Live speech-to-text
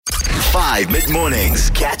5 Mid-Mornings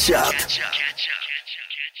Catch Up.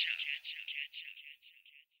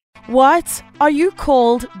 What are you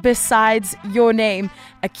called besides your name?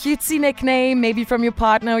 A cutesy nickname, maybe from your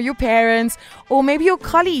partner or your parents, or maybe your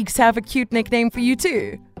colleagues have a cute nickname for you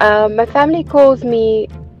too. My family calls me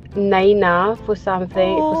Naina for some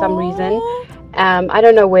reason. I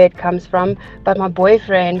don't know where it comes from, but my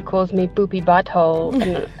boyfriend calls me Poopy Butthole,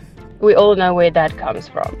 and we all know where that comes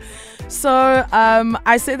from. So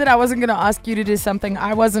I said that I wasn't going to ask you to do something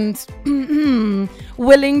I wasn't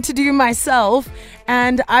willing to do myself,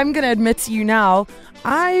 and I'm going to admit to you now,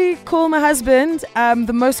 I call my husband,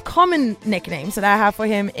 the most common nicknames that I have for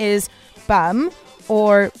him is Bum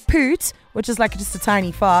or Poot, which is like just a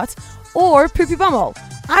tiny fart, or Poopy Bumhole.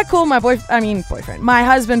 I call my boyfriend, my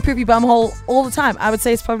husband, Poopy Bumhole all the time. I would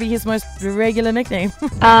say it's probably his most regular nickname.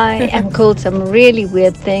 I am called some really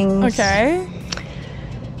weird things. Okay.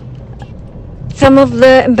 Some of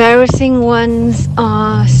the embarrassing ones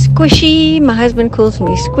are Squishy. My husband calls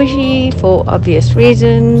me Squishy for obvious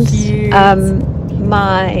reasons. Cute.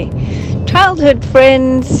 My childhood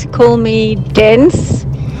friends call me Dense,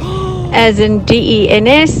 as in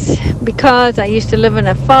D-E-N-S, because I used to live in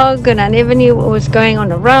a fog and I never knew what was going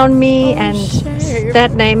on around me, and shame.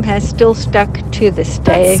 that name has still stuck to this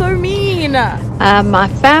day. That's so mean. My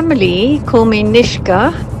family call me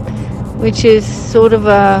Nishka, which is sort of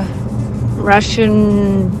a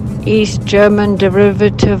Russian East German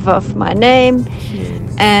derivative of my name.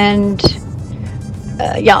 And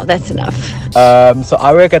that's enough. So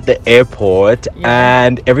I work at the airport,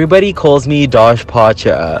 and everybody calls me Dosh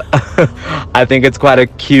Parcher. I think it's quite a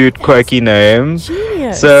cute, quirky name.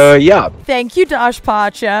 Genius. So yeah. Thank you, Dosh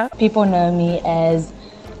Parcher. People know me as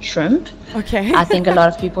Shrimp. Okay. I think a lot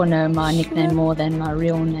of people know my nickname more than my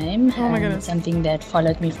real name. Oh my goodness. Something that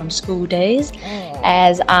followed me from school days,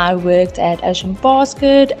 as I worked at Ocean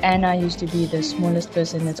Basket, and I used to be the smallest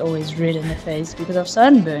person that's always red in the face because of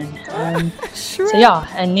sunburn. Sure. So yeah,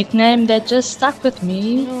 a nickname that just stuck with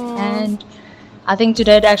me, and I think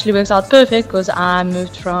today it actually works out perfect because I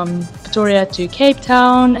moved from Pretoria to Cape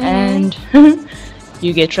Town, and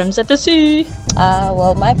you get trims at the sea.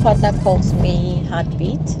 Well, my partner calls me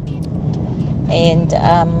Heartbeat, and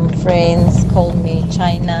friends call me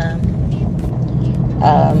China,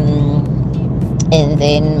 and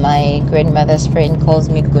then my grandmother's friend calls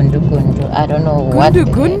me Gundu Gundu. I don't know what the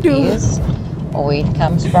heck it is or where it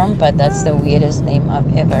comes from, but that's the weirdest name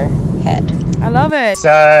I've ever had. I love it.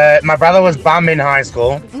 So my brother was Bum in high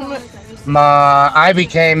school. I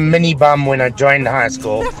became Mini Bum when I joined high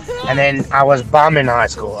school, and then I was Bum in high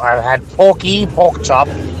school. I had Porky, Pork Chop.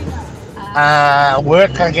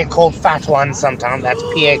 Work I get called Fat One sometimes. That's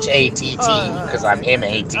P-H-A-T-T because I'm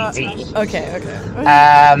M-A-T-T. Okay.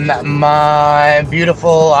 My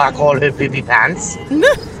beautiful, I call her Poopy Pants.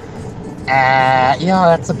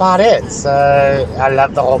 That's about it. So I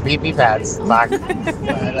love the whole Poopy Pants. Like,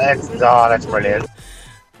 that's brilliant.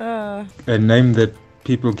 A name that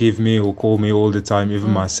people give me or call me all the time,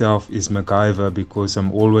 even myself, is MacGyver, because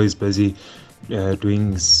I'm always busy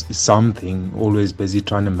doing something, always busy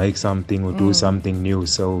trying to make something or do something new.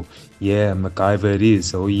 So yeah, MacGyver it is.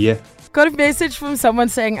 So yeah. Got a message from someone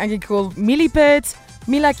saying I get called Milliput,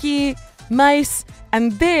 Milaki, Mice,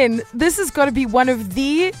 and then this has got to be one of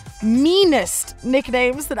the meanest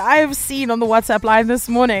nicknames that I have seen on the WhatsApp line this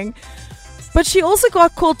morning. But she also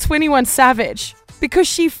got called 21 Savage because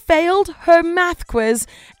she failed her math quiz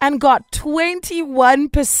and got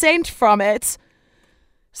 21% from it.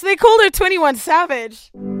 So they called her 21 Savage.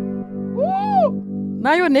 Woo!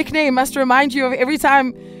 Now your nickname must remind you of every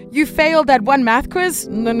time you failed that one math quiz.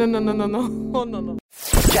 No. Oh, no.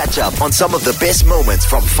 Catch up on some of the best moments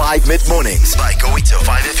from 5 Mid-Mornings by going to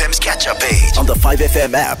 5FM's catch-up page on the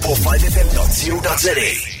 5FM app or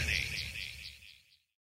 5FM.co.za.